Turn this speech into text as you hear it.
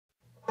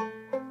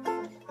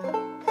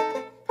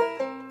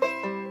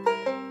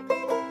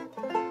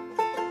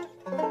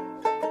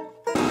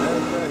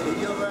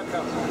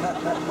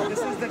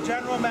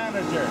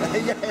manager.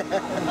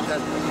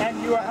 Yeah.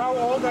 And you are, how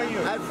old are you?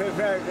 I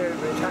prefer to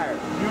retire.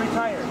 You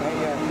retired.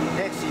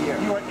 Next year.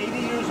 You are 80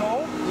 years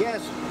old?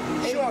 Yes.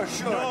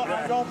 Sure. No,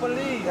 I don't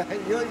believe.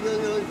 you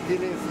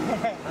believe.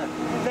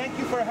 Thank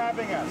you for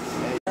having us.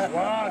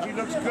 Wow, he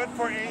looks good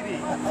for 80.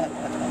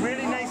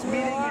 Really nice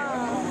meeting you.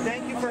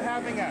 Thank you for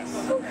having us.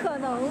 不可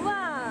能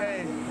吧？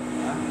 Hey.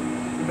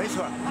 没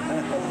错。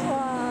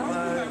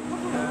哇！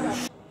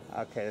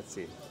 Okay, let's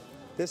see.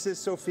 This is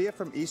Sophia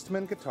from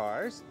Eastman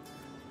Guitars.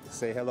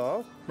 Say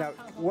hello. Now,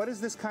 what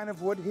is this kind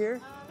of wood here?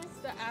 This is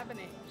the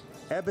ebony.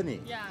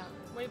 Ebony. Yeah,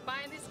 we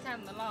buy this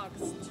kind of logs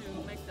to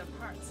make the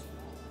parts.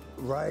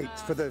 Right,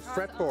 for the Parts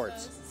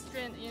fretboards. of the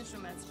string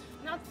instruments.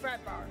 Not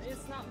fretboard.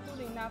 It's not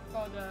good enough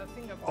for the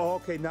fingerboard. Oh,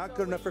 okay, not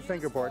good enough for we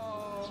fingerboard.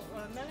 use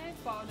mainly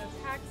for the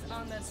pegs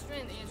on the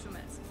string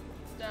instruments.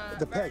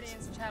 The pegs.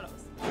 violins,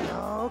 cellos.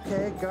 Oh,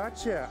 okay,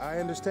 gotcha. I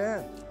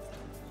understand.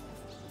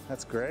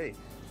 That's great.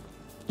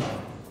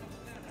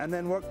 And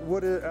then what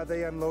wood are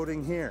they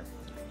unloading here?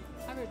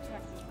 I will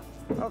check.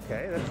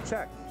 Okay, let's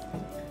check.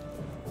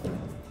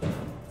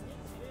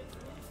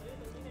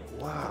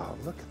 Wow,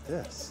 look at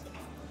this.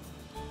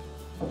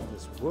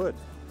 This wood.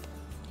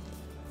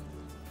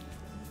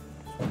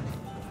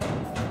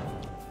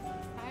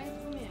 哎，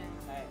朱敏，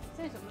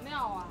这什么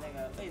料啊？那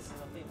个贝斯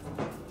的贝斯。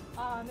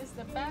This is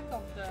the back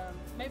of the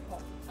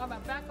maple.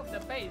 Back of the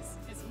base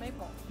is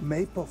maple.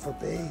 Maple for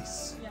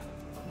bass. Yeah.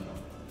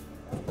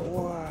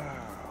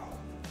 Wow.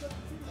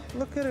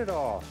 Look at it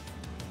all.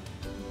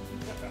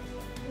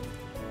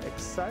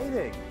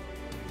 Exciting.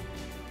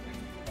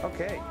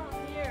 Okay.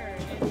 Here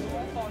is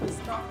for the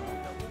stock of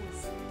the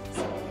woods,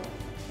 so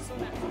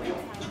that we can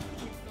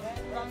keep the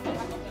running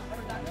of the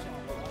production.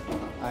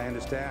 I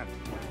understand.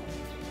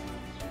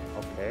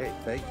 Okay,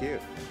 thank you.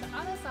 The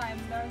other side,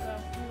 there's a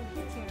few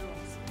heating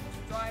rooms to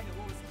dry the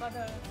woods, but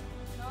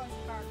now it's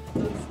hard for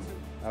us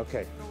to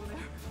Okay. go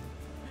there.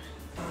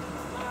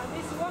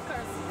 These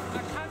workers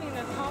are cutting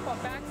the top or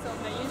backs of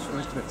the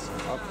instruments.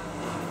 Okay.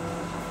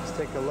 Let's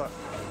take a look.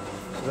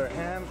 They're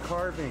hand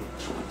carving.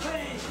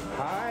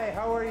 Hi,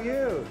 how are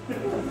you?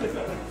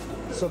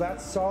 So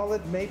that's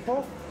solid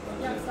maple?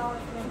 Yeah,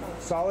 solid maple.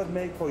 Solid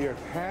maple, you're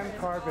hand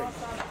carving.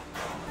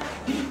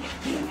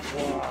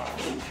 Wow.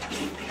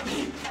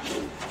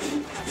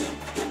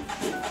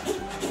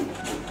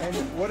 And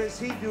what is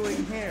he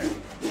doing here?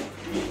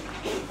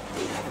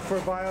 For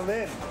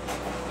violin?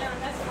 Yeah,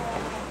 that's for.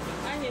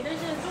 哎，你这是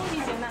中提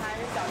琴的还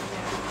是小提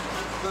琴？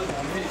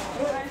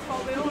还是 for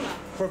viola？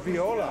 For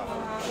viola.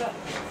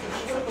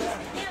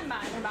 面板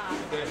是吧？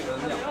对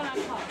，viola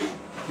top。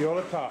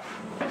 Viola top.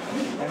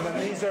 And then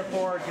these are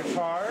for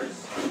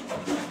guitars.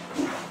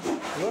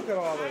 Look at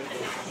all the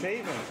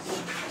shavings.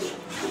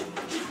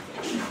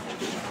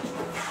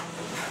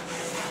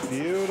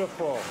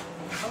 Beautiful.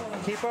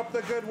 Keep up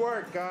the good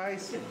work,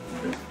 guys.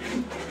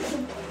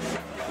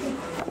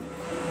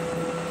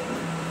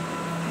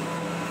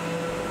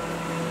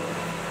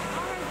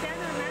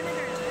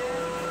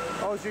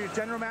 Oh, is your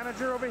general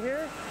manager over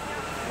here?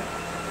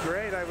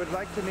 Great, I would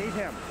like to meet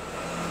him.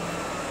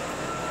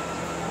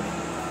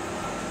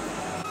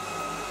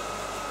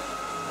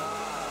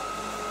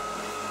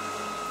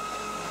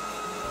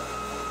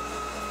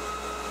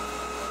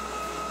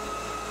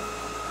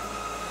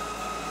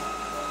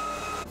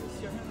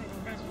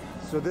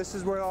 So this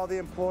is where all the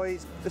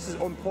employees, this is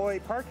employee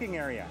parking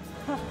area.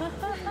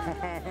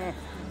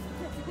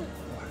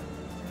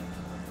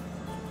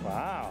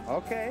 Wow,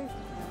 okay.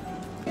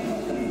 So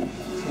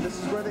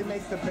this is where they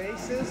make the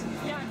basses?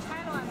 Yeah,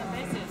 cello and the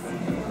basses.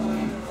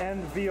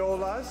 And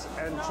violas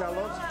and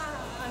cellos?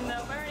 And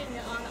the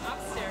violin on the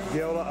upstairs.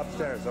 Viola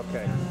upstairs,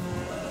 okay.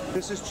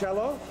 This is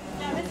cello?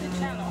 Yeah, this is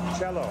cello.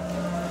 Cello.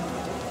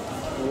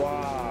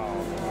 Wow.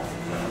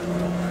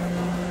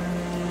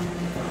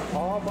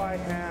 All by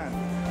hand.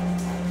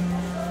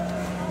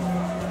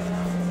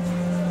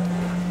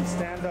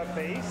 Stand-up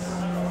bass.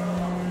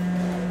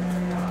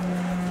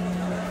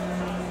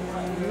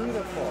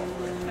 Beautiful.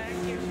 Thank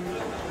you.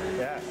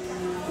 Yes.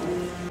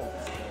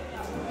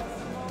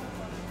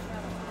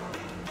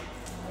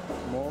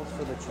 Molds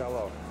for the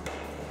cello.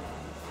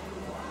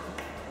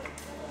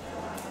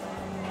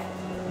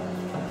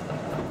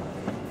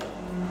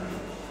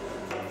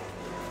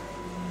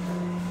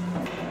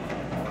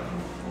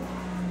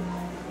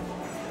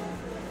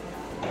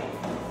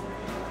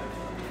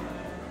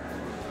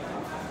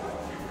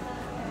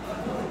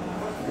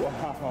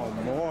 Wow,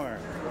 more.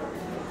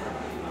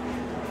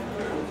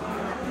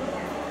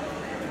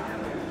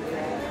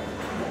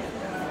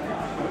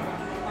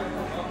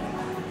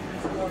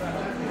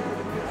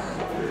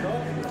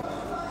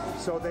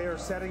 So they are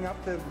setting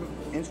up the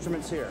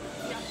instruments here.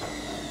 Yeah,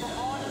 for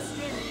all the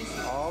string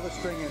instruments. All the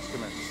string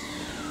instruments.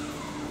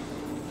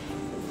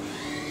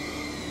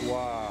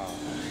 Wow.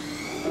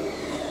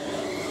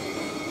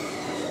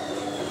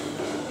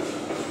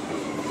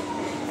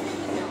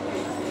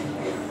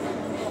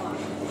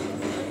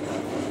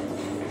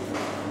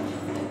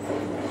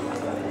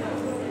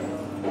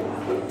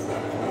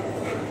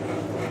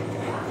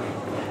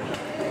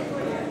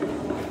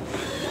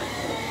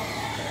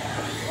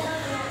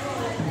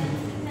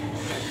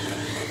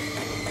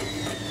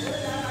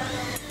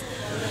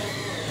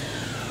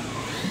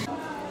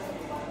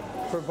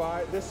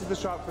 This is the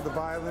shop for the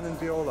violin and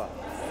viola.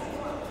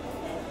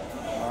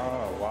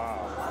 Oh,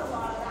 wow.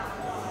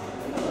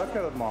 Look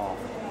at them all.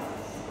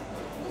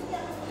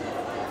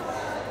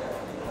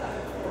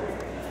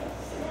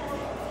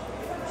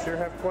 Sure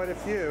have quite a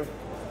few.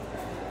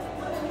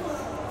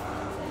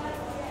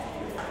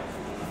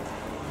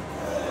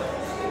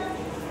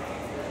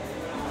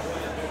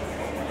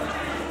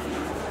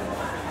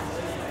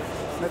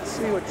 Let's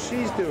see what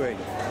she's doing.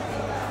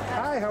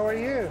 Hi, how are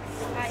you?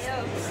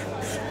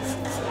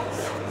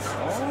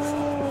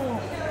 Oh,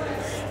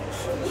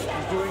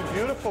 she's doing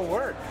beautiful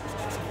work.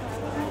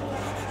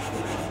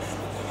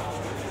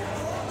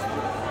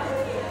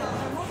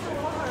 Most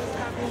workers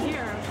have been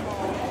here for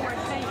over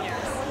 10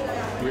 years.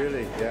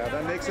 Really? Yeah,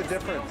 that makes a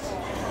difference.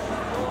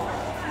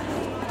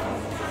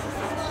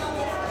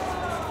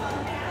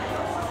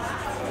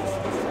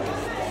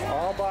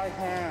 All by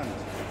hand.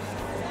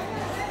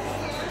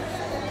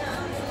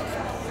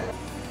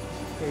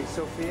 Okay,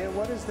 Sophia,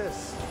 what is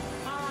this?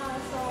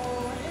 So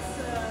it's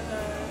the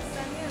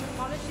sanding and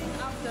polishing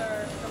after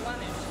the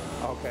varnish.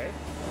 Okay.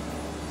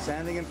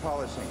 Sanding and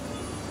polishing.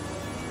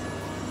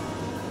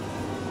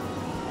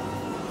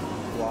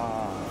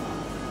 Wow.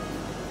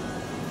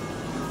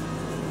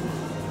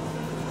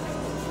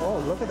 Oh,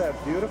 look at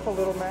that beautiful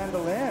little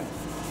mandolin.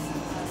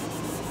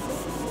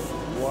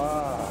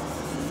 Wow.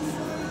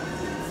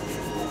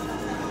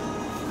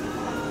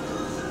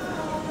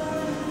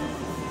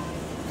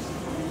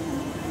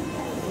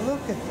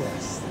 Look at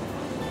this.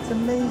 It's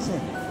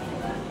amazing.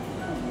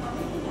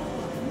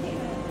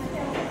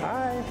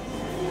 Hi.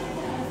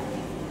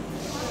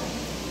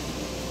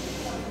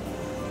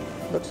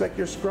 Looks like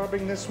you're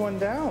scrubbing this one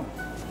down.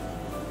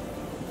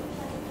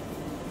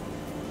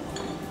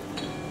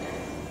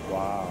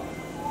 Wow.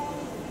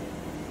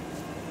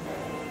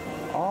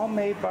 All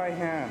made by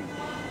hand.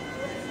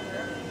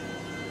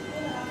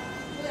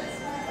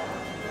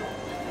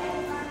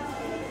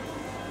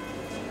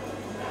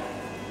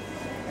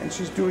 And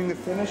she's doing the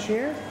finish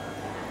here?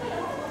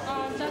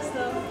 Just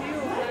a few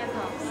flat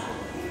tops.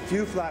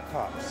 Few flat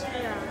tops.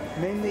 Yeah.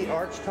 Mainly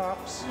arch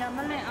tops? Yeah,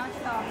 mainly arch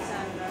tops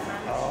and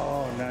varnish.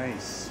 Oh,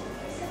 nice.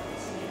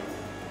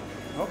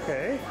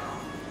 Okay.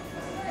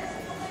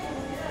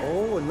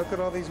 Oh, and look at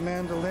all these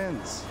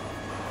mandolins.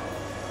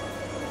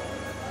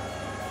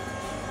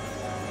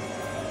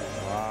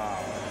 Wow.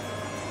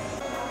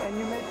 And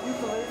you make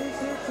ukuleles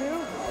here too?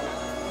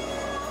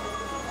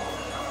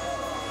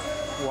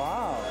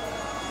 Wow.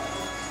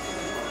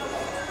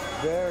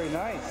 Very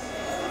nice.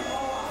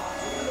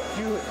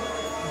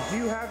 Do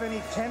you have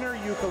any tenor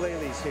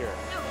ukuleles here?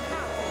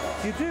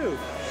 No. You do?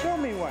 Show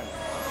me one.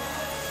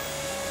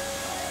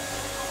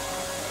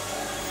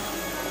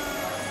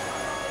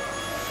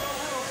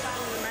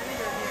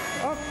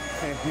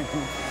 Okay.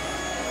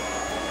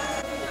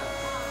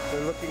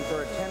 They're looking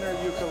for a tenor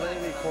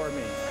ukulele for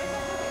me.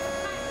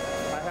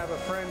 I have a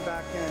friend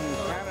back in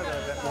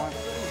Canada that wants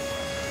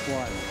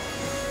one.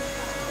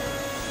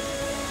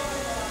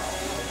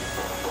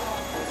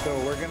 So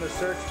we're going to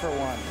search for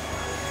one.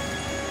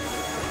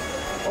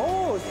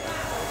 Oh,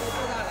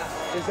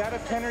 is that a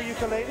tenor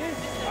ukulele?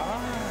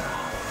 Ah,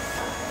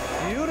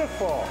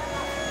 beautiful.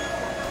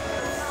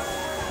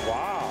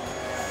 Wow.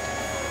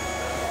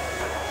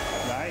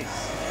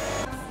 Nice.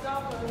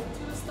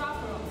 Two staff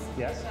rooms.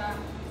 Yes.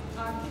 Which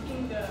are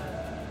keeping the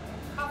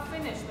half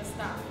finished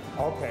stuff.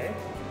 Okay.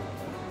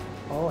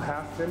 Oh,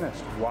 half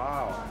finished.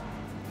 Wow.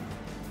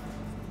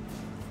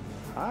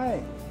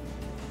 Hi.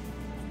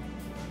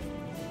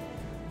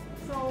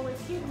 So we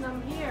keep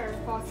them here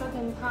for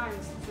certain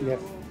times to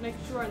Yes. make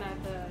sure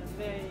that the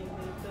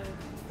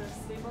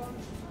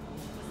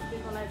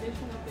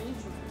stabilization of the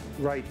instrument.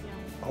 Right.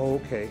 Yeah. Oh,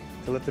 okay.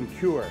 To let them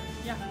cure.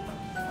 Yeah.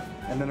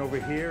 And then over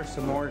here,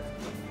 some more.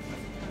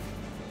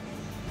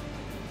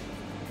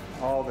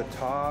 All the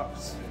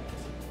tops,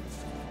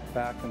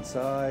 back and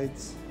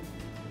sides.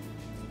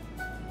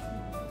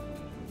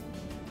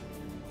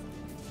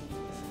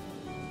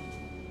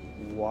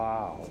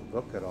 Wow,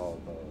 look at all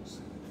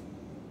those.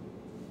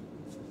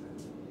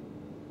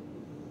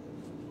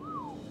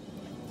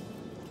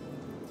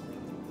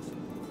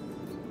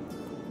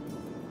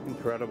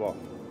 Incredible.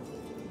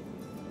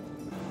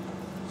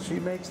 She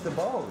makes the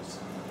bows.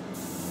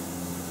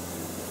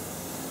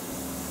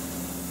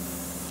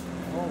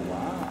 Oh,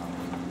 wow.